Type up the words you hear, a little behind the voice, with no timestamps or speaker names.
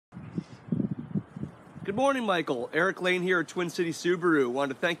Good morning, Michael. Eric Lane here at Twin City Subaru.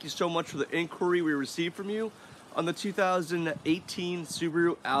 Wanted to thank you so much for the inquiry we received from you on the 2018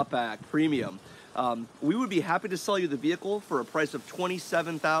 Subaru Outback Premium. We would be happy to sell you the vehicle for a price of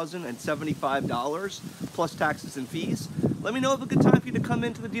 $27,075 plus taxes and fees. Let me know of a good time for you to come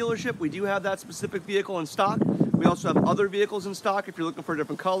into the dealership. We do have that specific vehicle in stock. We also have other vehicles in stock if you're looking for a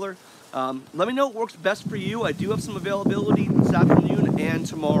different color. Let me know what works best for you. I do have some availability this afternoon and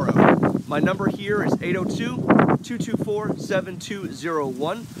tomorrow. My number here is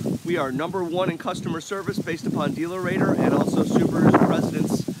 802-224-7201. We are #1 in customer service based upon DealerRater and also Subaru's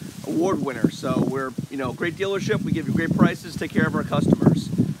President's Award winner. So we're, a great dealership. We give you great prices, take care of our customers.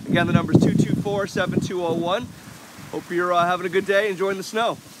 Again, the number is 224-7201. Hope you're having a good day, enjoying the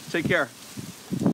snow. Take care.